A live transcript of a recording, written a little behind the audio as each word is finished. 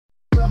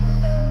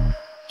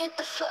hit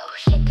the flow,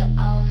 shake it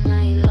all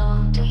night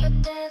long. Do you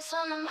dance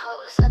on them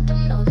hoes? Let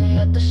them know they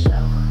at the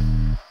show.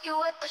 You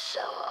at the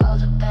show, all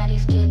the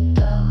baddies get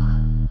low.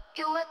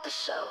 You at the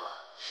show.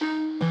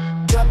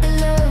 Drop it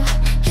low,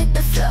 hit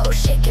the flow,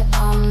 shake it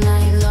all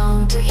night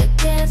long. Do you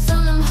dance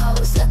on them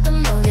hoes? Let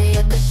them know they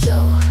at the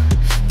show.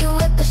 You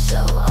at the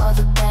show, all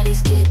the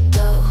baddies get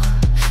low.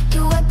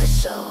 You at the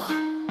show.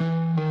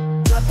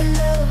 Drop it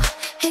low,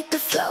 hit the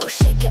flow,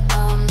 shake it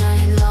all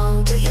night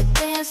long. Do you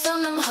dance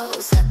on them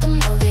hoes? Let them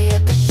know they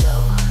at the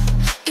show.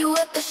 You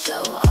at the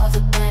show, all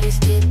the baddies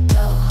get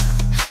low.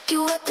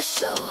 You at the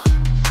show.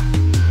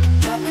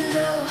 Drop it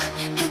low,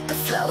 hit the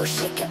flow,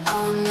 shake it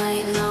all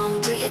night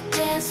long. Do you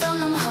dance on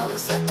them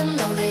hoes? Let them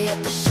know they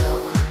at the show.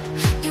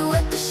 You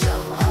at the show,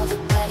 all the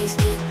baddies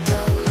get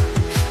low.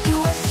 You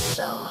at the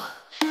show.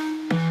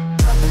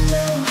 Drop it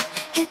low,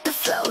 hit the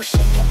flow,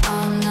 shake it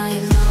all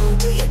night long.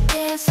 Do you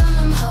dance on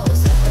them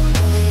hoes? Let them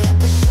know they at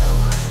the show.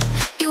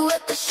 You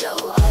at the show,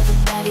 all the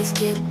baddies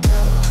get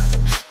low.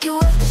 You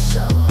at the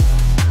show.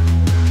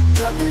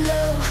 Drop it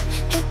low,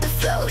 hit the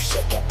flow,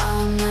 shake it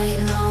all night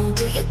long.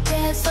 Do you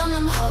dance on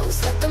them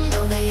hoes? Let them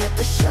know they at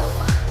the show.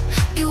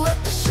 You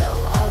at the show,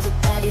 all the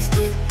baddies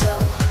get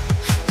low.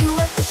 You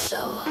at the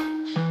show.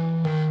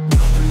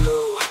 Drop it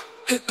low,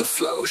 hit the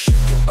flow,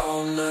 shake it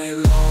all night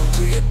long.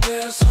 Do you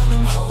dance on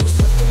them hoes?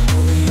 Let them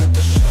know they at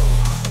the show.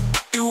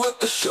 You at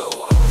the show,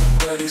 all the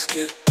baddies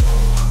get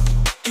low.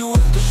 You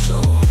at the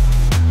show.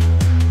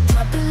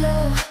 Drop it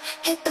low,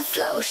 hit the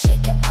flow,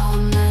 shake it all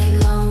night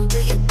long. Do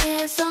you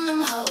dance on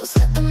them hoes?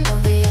 Let them know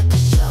they at the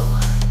show.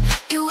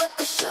 You at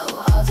the show,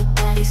 all the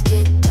baddies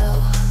get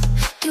low.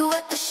 You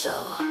at the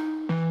show.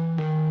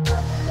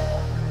 Drop it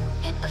low,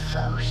 hit the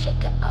flow,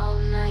 shake it all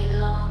night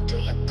long. Do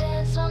you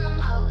dance on them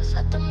hoes?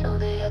 Let them know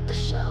they at the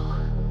show.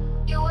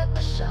 You at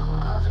the show,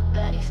 all the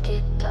baddies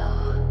get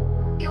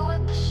low. You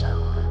at the show.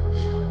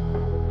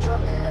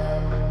 Drop it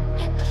low,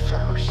 hit the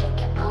flow,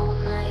 shake it all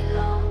night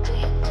long. Do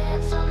you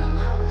dance on them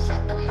hoes?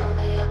 Let them know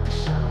they at the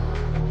show.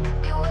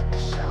 You at the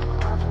show,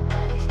 all the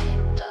baddies get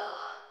low.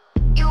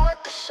 You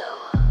at the show.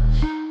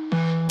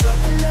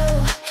 Drop it low,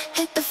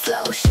 hit the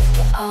flow, shake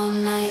it all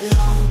night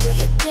long. Do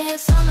you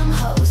dance on them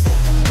hoes? Let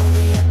them know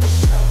they at the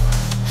show.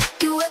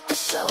 You at the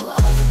show,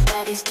 all the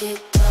baddies get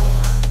low.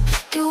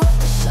 You at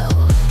the show.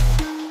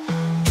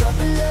 Drop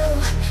it low,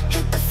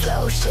 hit the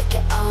flow, shake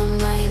it all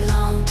night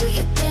long. Do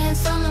you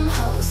dance on them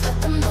hoes?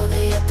 Let them know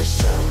they at the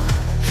show.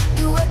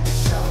 You at the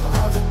show,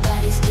 all the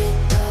baddies get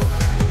low.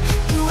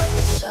 You at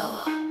the show.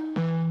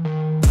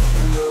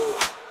 Drop it low,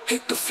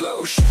 hit the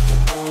flow, shake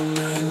it all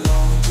night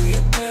long. Do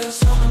you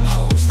dance on them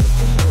hoes? Let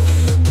them know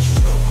they at the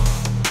show.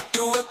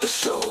 You at the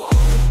show,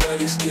 all the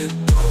baddies get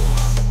low.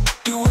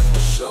 You at the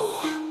show.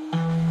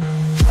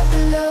 Drop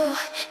it low,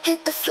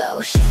 hit the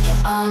flow, shake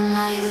it all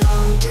night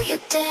long. Do you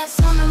dance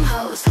on them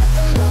hoes? Let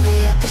them know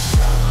they at the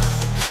show.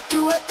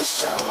 You at the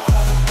show,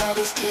 all the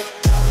baddies get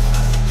low.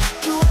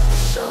 You at the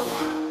show.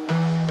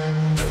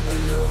 Drop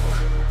it low,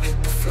 hit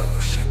the flow,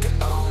 shake it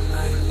all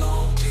night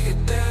long. Do you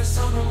dance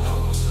on them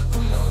hoes? Let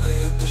them know they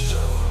at the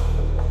show.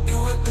 You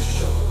at the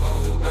show, all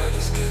the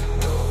baddies get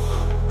low.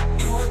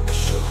 You at the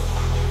show.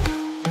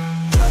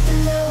 Drop it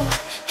low,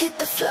 hit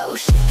the flow,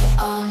 shake it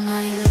all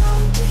night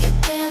long. Do you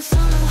dance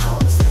on them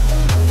hoes? Let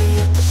them know they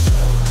at the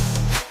show.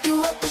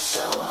 You at the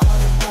show, all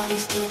the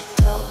baddies get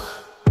low.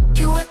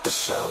 You at the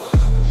show.